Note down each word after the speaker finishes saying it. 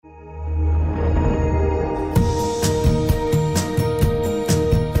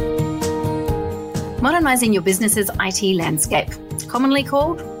Modernising your business's IT landscape, commonly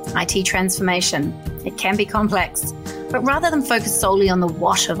called IT transformation. It can be complex, but rather than focus solely on the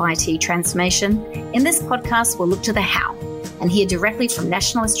what of IT transformation, in this podcast we'll look to the how and hear directly from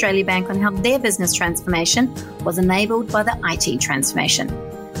National Australia Bank on how their business transformation was enabled by the IT transformation.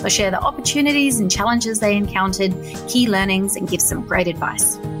 They'll share the opportunities and challenges they encountered, key learnings, and give some great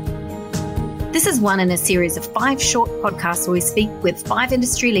advice. This is one in a series of 5 short podcasts where we speak with 5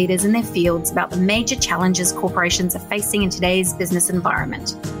 industry leaders in their fields about the major challenges corporations are facing in today's business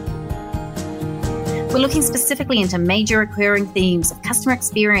environment. We're looking specifically into major recurring themes of customer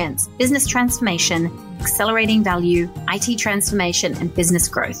experience, business transformation, accelerating value, IT transformation, and business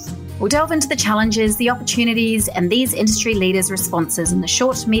growth. We'll delve into the challenges, the opportunities, and these industry leaders' responses in the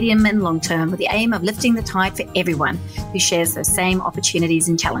short, medium, and long term with the aim of lifting the tide for everyone who shares those same opportunities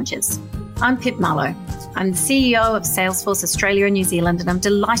and challenges. I'm Pip Marlow. I'm the CEO of Salesforce Australia and New Zealand, and I'm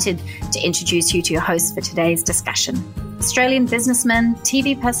delighted to introduce you to your host for today's discussion, Australian businessman,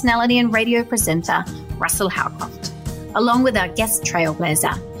 TV personality, and radio presenter, Russel Howcroft, along with our guest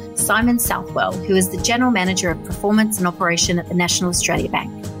trailblazer, Simon Southwell, who is the General Manager of Performance and Operation at the National Australia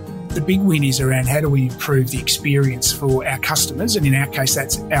Bank. The big win is around how do we improve the experience for our customers, and in our case,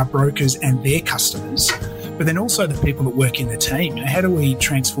 that's our brokers and their customers, but then also the people that work in the team. How do we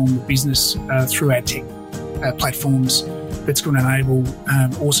transform the business through our tech platforms that's going to enable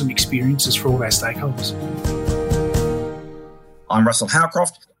awesome experiences for all our stakeholders? I'm Russel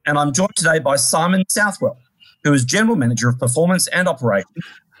Howcroft, and I'm joined today by Simon Southwell, who is General Manager of Performance and Operations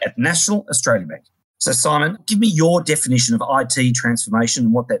at National Australia Bank. So, Simon, give me your definition of IT transformation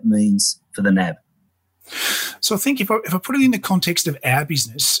and what that means for the NAB. So I think if I put it in the context of our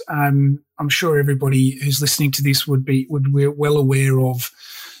business, I'm sure everybody who's listening to this would be well aware of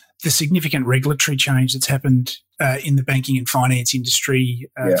the significant regulatory change that's happened in the banking and finance industry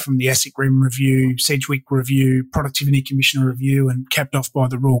from the ASIC REM review, Sedgwick review, Productivity Commissioner review, and capped off by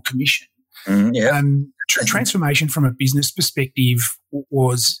the Royal Commission. Transformation from a business perspective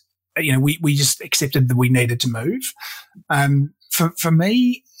was, we just accepted that we needed to move. For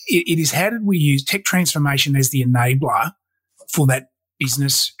me, it is how did we use tech transformation as the enabler for that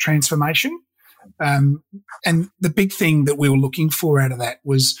business transformation? And the big thing that we were looking for out of that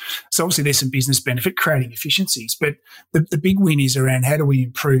was, so obviously there's some business benefit, creating efficiencies, but the big win is around how do we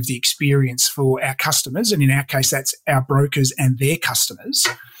improve the experience for our customers, and in our case, that's our brokers and their customers,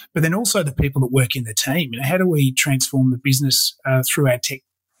 but then also the people that work in the team. How do we transform the business through our tech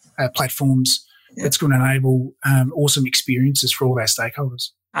platforms that's going to enable awesome experiences for all our stakeholders?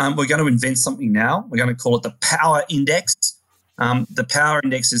 We're going to invent something now. We're going to call it the Power Index. The Power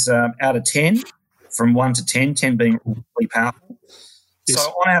Index is out of 10, from 1 to 10, 10 being really powerful. Yes. So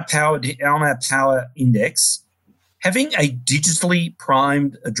on our Power Index, having a digitally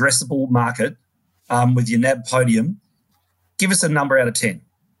primed addressable market with your NAB podium, give us a number out of 10.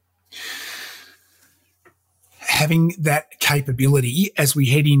 Having that capability as we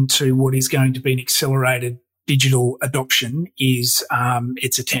head into what is going to be an accelerated digital adoption is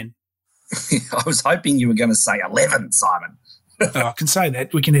it's a 10. I was hoping you were going to say 11, Simon. I can say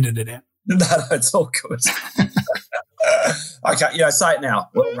that. We can edit it out. No, it's all good. Okay, say it now.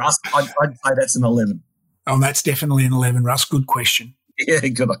 Well, Russ, I'd say that's an 11. Oh, that's definitely an 11, Russ. Good question. Yeah,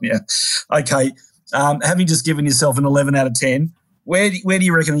 good on you. Okay, having just given yourself an 11 out of 10, where do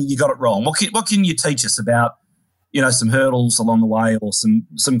you reckon you got it wrong? What can you teach us about, some hurdles along the way, or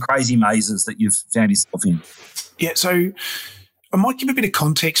some crazy mazes that you've found yourself in? Yeah, so I might give a bit of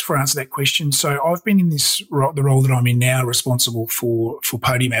context for answer that question. So I've been in the role that I'm in now, responsible for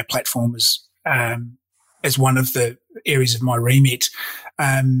Podium, our platform, as one of the areas of my remit.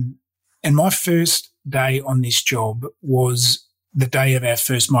 And my first day on this job was the day of our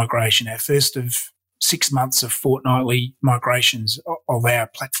first migration, our first of 6 months of fortnightly migrations of our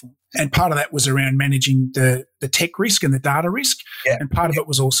platform. And part of that was around managing the tech risk and the data risk. Yeah. And part of it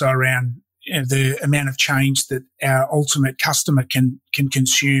was also around the amount of change that our ultimate customer can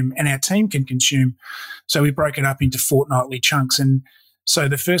consume and our team can consume. So we broke it up into fortnightly chunks. And so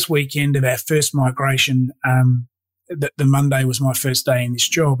the first weekend of our first migration, the Monday was my first day in this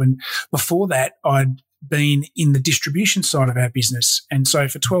job. And before that, I'd been in the distribution side of our business. And so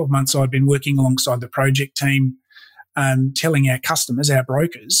for 12 months, I'd been working alongside the project team, telling our customers, our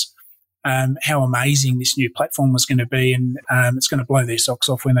brokers, how amazing this new platform was going to be, and it's going to blow their socks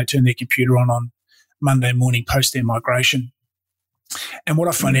off when they turn their computer on Monday morning post their migration. And what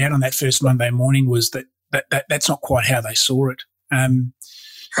I found out on that first Monday morning was that's not quite how they saw it.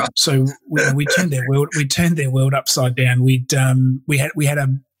 So we turned their world upside down. We had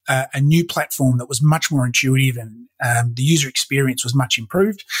a new platform that was much more intuitive, and the user experience was much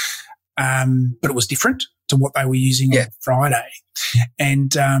improved. but it was different to what they were using on Friday.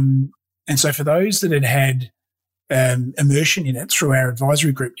 And so for those that had immersion in it through our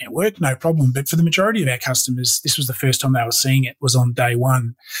advisory group network, no problem. But for the majority of our customers, this was the first time they were seeing it, was on day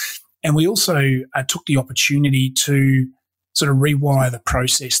one. And we also took the opportunity to sort of rewire the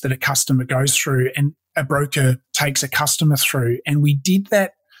process that a customer goes through and a broker takes a customer through. And we did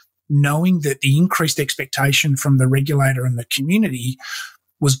that knowing that the increased expectation from the regulator and the community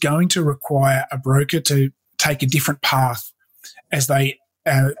was going to require a broker to take a different path as they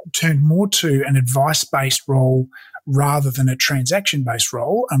turned more to an advice-based role rather than a transaction-based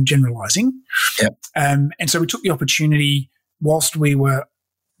role. I'm generalising. Yep. And so we took the opportunity whilst we were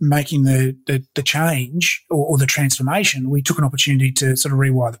making the change or the transformation, we took an opportunity to sort of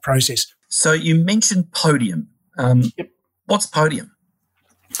rewire the process. So you mentioned Podium. What's Podium?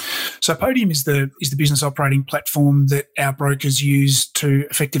 So Podium is the business operating platform that our brokers use to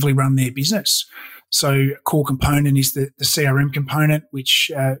effectively run their business. So a core component is the CRM component, which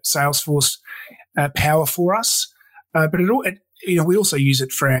Salesforce power for us. But we also use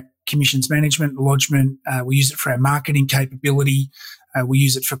it for our commissions management, lodgement. We use it for our marketing capability. We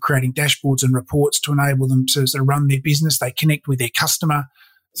use it for creating dashboards and reports to enable them to sort of run their business. They connect with their customer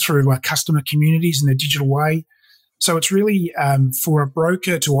through our customer communities in a digital way. So it's really for a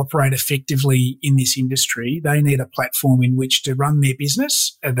broker to operate effectively in this industry, they need a platform in which to run their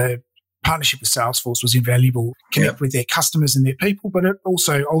business. The partnership with Salesforce was invaluable. Connect with their customers and their people, but it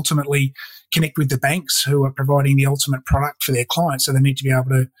also ultimately connect with the banks who are providing the ultimate product for their clients. So they need to be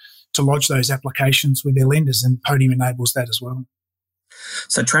able to lodge those applications with their lenders, and Podium enables that as well.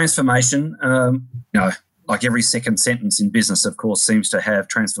 So transformation, like every second sentence in business, of course, seems to have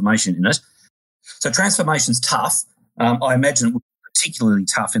transformation in it. So transformation's tough. I imagine it would be particularly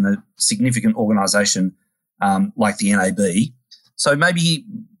tough in a significant organisation like the NAB. So maybe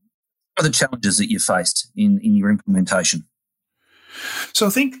what are the challenges that you faced in your implementation? So I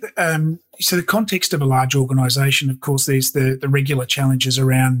think, the context of a large organisation, of course, there's the regular challenges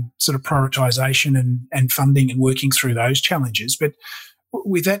around sort of prioritisation and funding and working through those challenges. But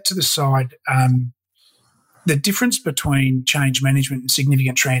with that to the side, the difference between change management and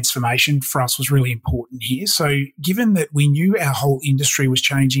significant transformation for us was really important here. So given that we knew our whole industry was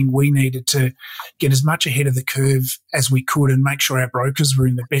changing, we needed to get as much ahead of the curve as we could and make sure our brokers were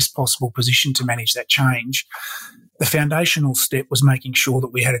in the best possible position to manage that change. The foundational step was making sure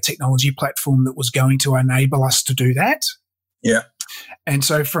that we had a technology platform that was going to enable us to do that. Yeah. And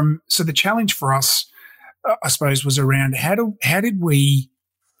so the challenge for us, I suppose, was around how did we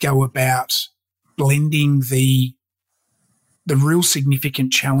go about blending the real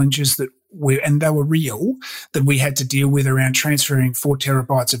significant challenges that they were real, that we had to deal with around transferring 4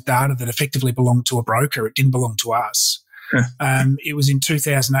 terabytes of data that effectively belonged to a broker. It didn't belong to us. It was in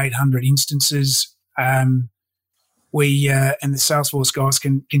 2,800 instances. We and the Salesforce guys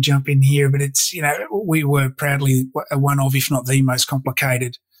can jump in here, but it's, we were proudly one of, if not the most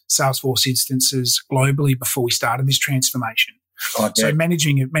complicated Salesforce instances globally before we started this transformation. So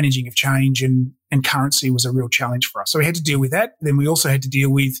managing of change and currency was a real challenge for us. So we had to deal with that. Then we also had to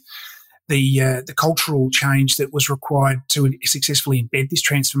deal with the cultural change that was required to successfully embed this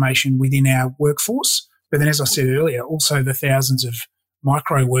transformation within our workforce. But then, as I said earlier, also the thousands of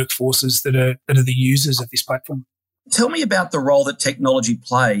micro workforces that are the users of this platform. Tell me about the role that technology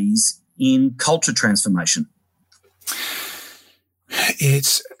plays in culture transformation.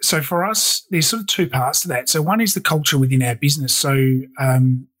 So for us, there's sort of 2 parts to that. So one is the culture within our business. So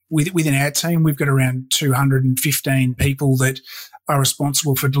within our team, we've got around 215 people that are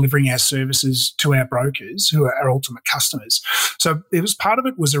responsible for delivering our services to our brokers, who are our ultimate customers. So part of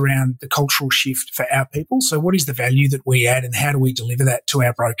it was around the cultural shift for our people. So what is the value that we add and how do we deliver that to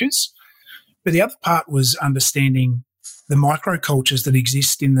our brokers? But the other part was understanding the microcultures that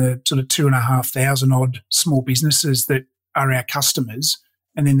exist in the sort of 2,500 odd small businesses that are our customers,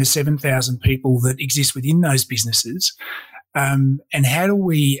 and then the 7,000 people that exist within those businesses. And how do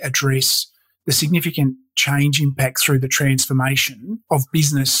we address the significant change impact through the transformation of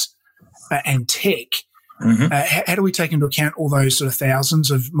business and tech? Mm-hmm. How do we take into account all those sort of thousands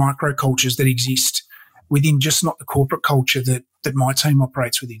of microcultures that exist within just not the corporate culture that my team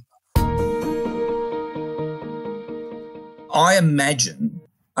operates within? I imagine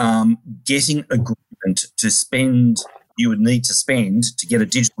getting agreement to spend, you would need to spend to get a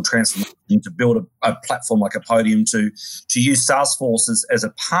digital transformation, to build a platform like a Podium, to use Salesforce as a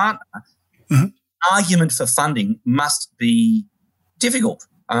partner. Mm-hmm. Argument for funding must be difficult.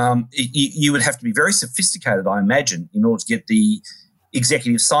 You would have to be very sophisticated, I imagine, in order to get the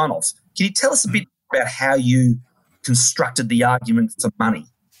executive sign-off. Can you tell us a bit about how you constructed the argument for money?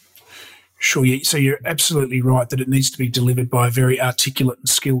 Sure. So you're absolutely right that it needs to be delivered by a very articulate and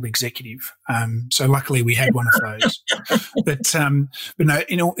skilled executive. So luckily we had one of those. But no,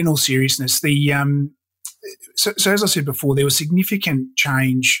 in all seriousness, so as I said before, there was significant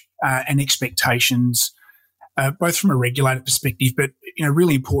change and expectations, both from a regulator perspective, but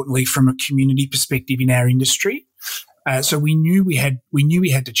really importantly from a community perspective in our industry. So we knew we had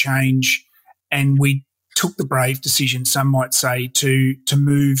to change, and we took the brave decision, some might say, to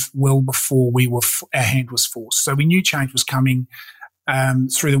move well before our hand was forced. So we knew change was coming.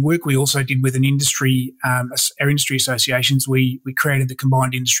 Through the work we also did with our industry associations, we created the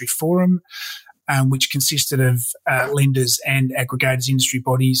Combined Industry Forum, which consisted of lenders and aggregators, industry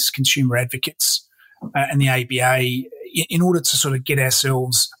bodies, consumer advocates, and the ABA, in order to sort of get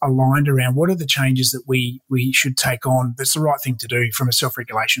ourselves aligned around what are the changes that we should take on that's the right thing to do from a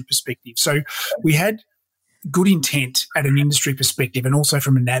self-regulation perspective. So we had good intent at an industry perspective and also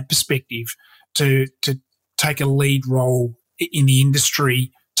from a NAB perspective to take a lead role in the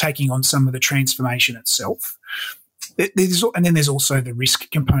industry, taking on some of the transformation itself. And then there's also the risk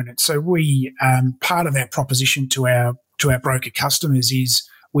component. So we part of our proposition to our broker customers is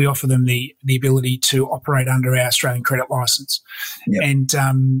we offer them the ability to operate under our Australian credit licence. Yep.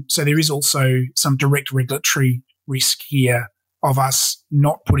 And so there is also some direct regulatory risk here of us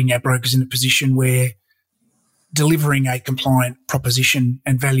not putting our brokers in a position where delivering a compliant proposition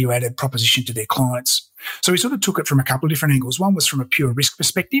and value-added proposition to their clients. So we sort of took it from a couple of different angles. One was from a pure risk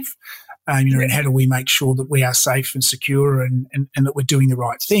perspective, and how do we make sure that we are safe and secure and that we're doing the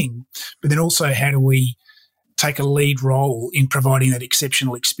right thing? But then also, how do we take a lead role in providing that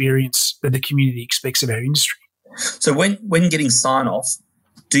exceptional experience that the community expects of our industry? So when getting sign-off,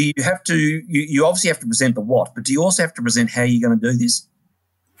 do you have to – you obviously have to present the what, but do you also have to present how you're going to do this?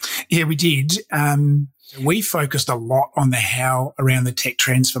 Yeah, we did. We focused a lot on the how around the tech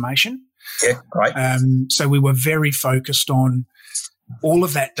transformation. Yeah, great. So we were very focused on all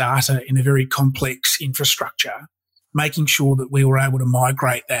of that data in a very complex infrastructure, making sure that we were able to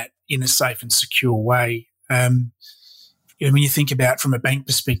migrate that in a safe and secure way. When you think about from a bank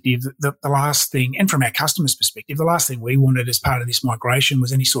perspective, the last thing, and from our customers' perspective, the last thing we wanted as part of this migration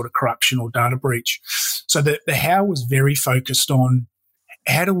was any sort of corruption or data breach. So the how was very focused on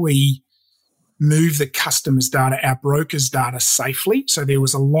how do we move the customer's data, our broker's data safely. So there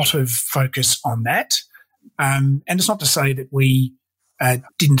was a lot of focus on that. And it's not to say that we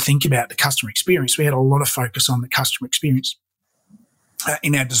didn't think about the customer experience. We had a lot of focus on the customer experience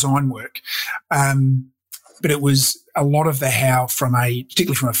in our design work. But it was a lot of the how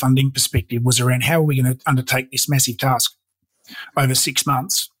particularly from a funding perspective, was around how are we going to undertake this massive task over 6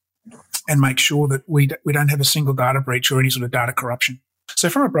 months and make sure that we don't have a single data breach or any sort of data corruption. So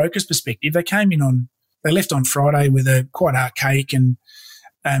from a broker's perspective, they left on Friday with a quite archaic and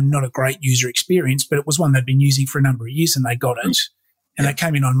not a great user experience, but it was one they'd been using for a number of years and they got it. And they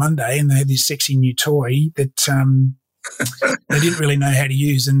came in on Monday and they had this sexy new toy that they didn't really know how to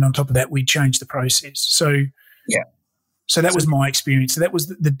use. And on top of that, we changed the process. So that was my experience. So that was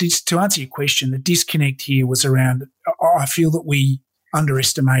to answer your question, the disconnect here was around, I feel that we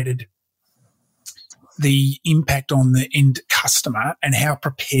underestimated the impact on the end customer and how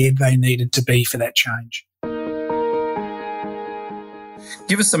prepared they needed to be for that change.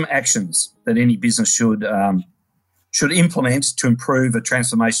 Give us some actions that any business should implement to improve a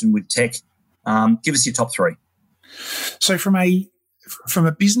transformation with tech. Give us your top 3. So from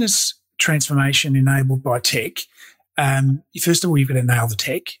a business transformation enabled by tech, first of all, you've got to nail the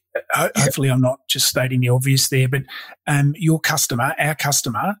tech. Hopefully I'm not just stating the obvious there, but our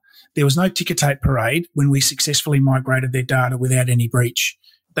customer, there was no ticker tape parade when we successfully migrated their data without any breach.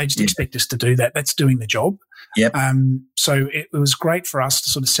 They just expect us to do that. That's doing the job. Yep. So it was great for us to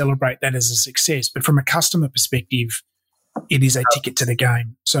sort of celebrate that as a success. But from a customer perspective, it is a ticket to the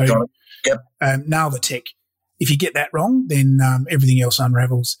game. So nail the tech. If you get that wrong, then everything else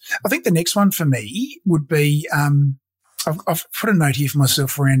unravels. I think the next one for me would be I've put a note here for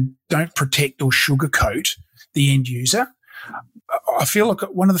myself around don't protect or sugarcoat the end user. I feel like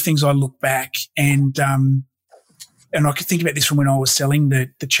one of the things I look back and I could think about this from when I was selling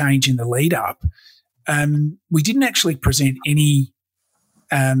the change in the lead up. We didn't actually present any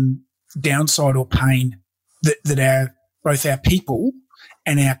downside or pain that both our people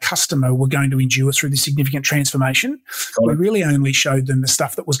and our customer were going to endure through this significant transformation. We really only showed them the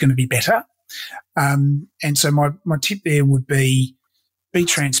stuff that was going to be better. And so my tip there would be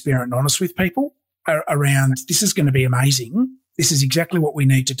transparent and honest with people around this is going to be amazing. This is exactly what we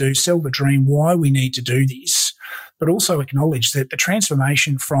need to do, sell the dream, why we need to do this, but also acknowledge that the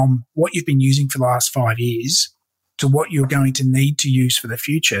transformation from what you've been using for the last 5 years to what you're going to need to use for the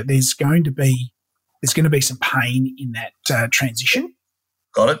future, there's going to be some pain in that transition.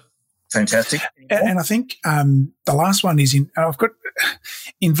 Got it. Fantastic. And I think the last one is I've got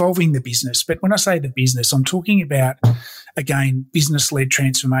involving the business. But when I say the business, I'm talking about, again, business-led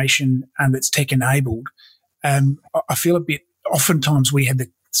transformation that's tech-enabled. I feel a bit, oftentimes we have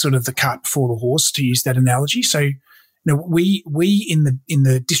the cart before the horse, to use that analogy. So, we in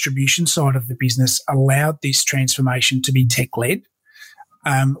the distribution side of the business allowed this transformation to be tech-led.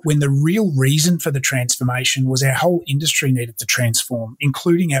 When the real reason for the transformation was our whole industry needed to transform,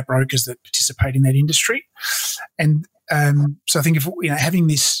 including our brokers that participate in that industry. And so I think if having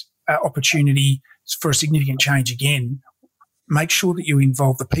this opportunity for a significant change again, make sure that you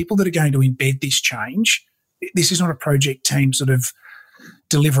involve the people that are going to embed this change. This is not a project team sort of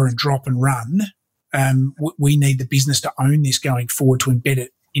deliver and drop and run. We need the business to own this going forward, to embed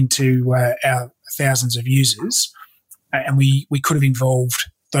it into our thousands of users. And we could have involved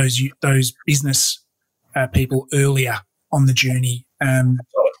those business people earlier on the journey,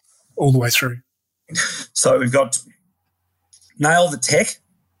 all the way through. So we've got nail the tech.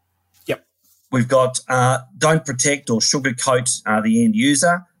 Yep. We've got don't protect or sugarcoat the end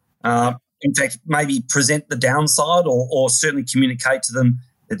user. In fact, maybe present the downside or certainly communicate to them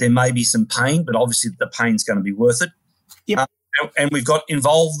that there may be some pain, but obviously the pain's going to be worth it. Yep. And we've got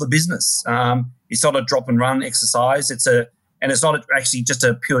involve the business. It's not a drop and run exercise. It's not actually just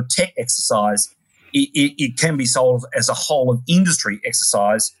a pure tech exercise. It can be sold as a whole of industry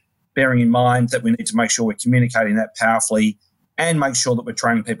exercise, bearing in mind that we need to make sure we're communicating that powerfully and make sure that we're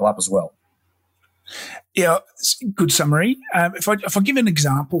training people up as well. Yeah, good summary. If I give an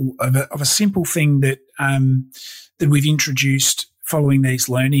example of a simple thing that we've introduced following these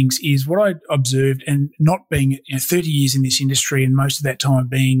learnings, is what I observed, and not being 30 years in this industry and most of that time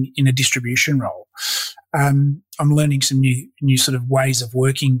being in a distribution role, I'm learning some new sort of ways of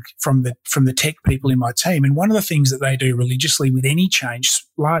working from the tech people in my team. And one of the things that they do religiously with any change,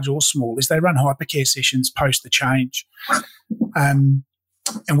 large or small, is they run hypercare sessions post the change. And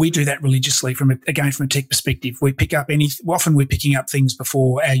we do that religiously from a tech perspective. We pick up often we're picking up things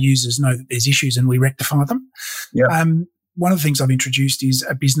before our users know that there's issues, and we rectify them. Yeah. One of the things I've introduced is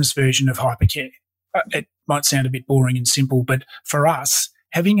a business version of hypercare. It might sound a bit boring and simple, but for us,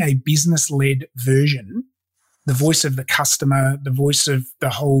 having a business-led version, the voice of the customer, the voice of the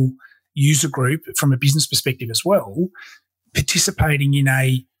whole user group from a business perspective as well, participating in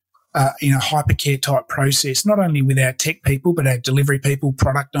a hypercare type process, not only with our tech people, but our delivery people,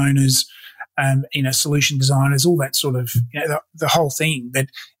 product owners, solution designers, all that sort of, the whole thing.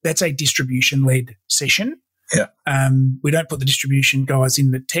 That's a distribution-led session. Yeah. We don't put the distribution guys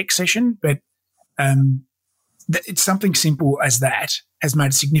in the tech session, but it's something simple as that has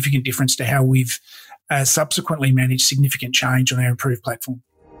made a significant difference to how we've subsequently managed significant change on our improved platform.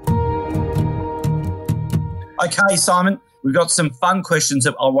 Okay, Simon, we've got some fun questions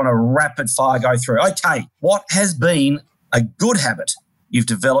that I want to rapid fire go through. Okay, what has been a good habit you've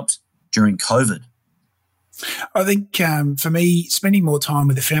developed during COVID? I think for me, spending more time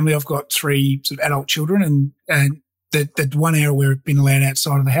with the family. I've got 3 sort of adult children, and the 1 hour we've been allowed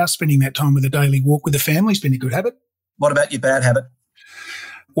outside of the house, spending that time with a daily walk with the family has been a good habit. What about your bad habit?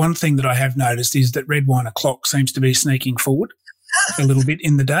 One thing that I have noticed is that red wine o'clock seems to be sneaking forward a little bit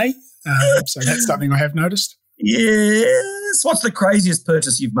in the day. So that's something I have noticed. Yes. What's the craziest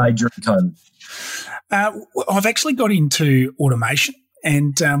purchase you've made during COVID? I've actually got into automation.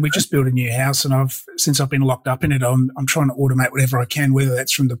 And we've just built a new house, and since I've been locked up in it, I'm trying to automate whatever I can, whether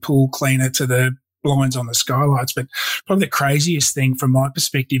that's from the pool cleaner to the blinds on the skylights. But probably the craziest thing from my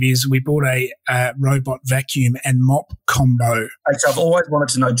perspective is we bought a robot vacuum and mop combo. Okay, I've always wanted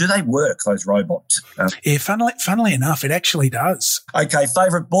to know, do they work, those robots? Yeah, funnily enough, it actually does. Okay,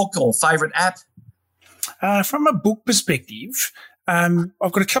 favourite book or favourite app? From a book perspective, I've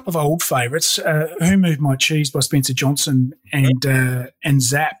got a couple of old favourites. Who Moved My Cheese by Spencer Johnson and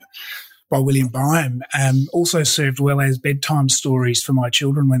Zap by William Byam also served well as bedtime stories for my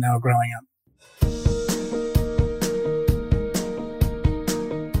children when they were growing up.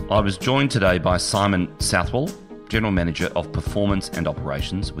 I was joined today by Simon Southwell, General Manager of Performance and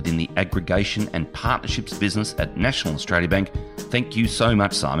Operations within the Aggregation and Partnerships business at National Australia Bank. Thank you so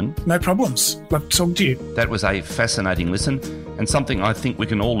much, Simon. No problems. Love to talk to you. That was a fascinating listen and something I think we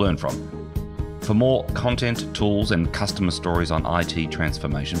can all learn from. For more content, tools and customer stories on IT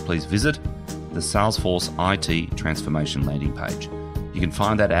transformation, please visit the Salesforce IT Transformation landing page. You can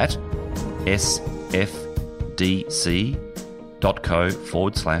find that at sfdc.co/ITT.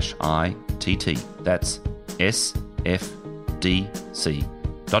 That's sfdc.co/ITT.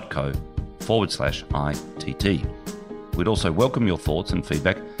 We'd also welcome your thoughts and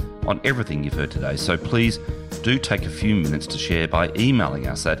feedback on everything you've heard today. So please do take a few minutes to share by emailing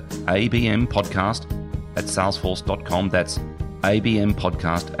us at abmpodcast@salesforce.com. That's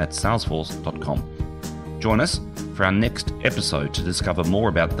abmpodcast@salesforce.com. Join us for our next episode to discover more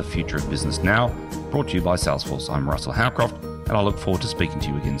about the future of business now, brought to you by Salesforce. I'm Russel Howcroft, and I look forward to speaking to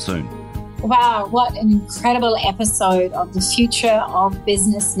you again soon. Wow, what an incredible episode of the Future of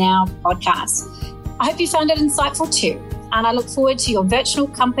Business Now podcast. I hope you found it insightful too, and I look forward to your virtual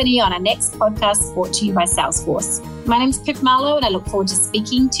company on our next podcast brought to you by Salesforce. My name is Marlow, and I look forward to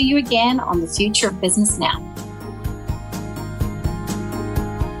speaking to you again on the Future of Business Now.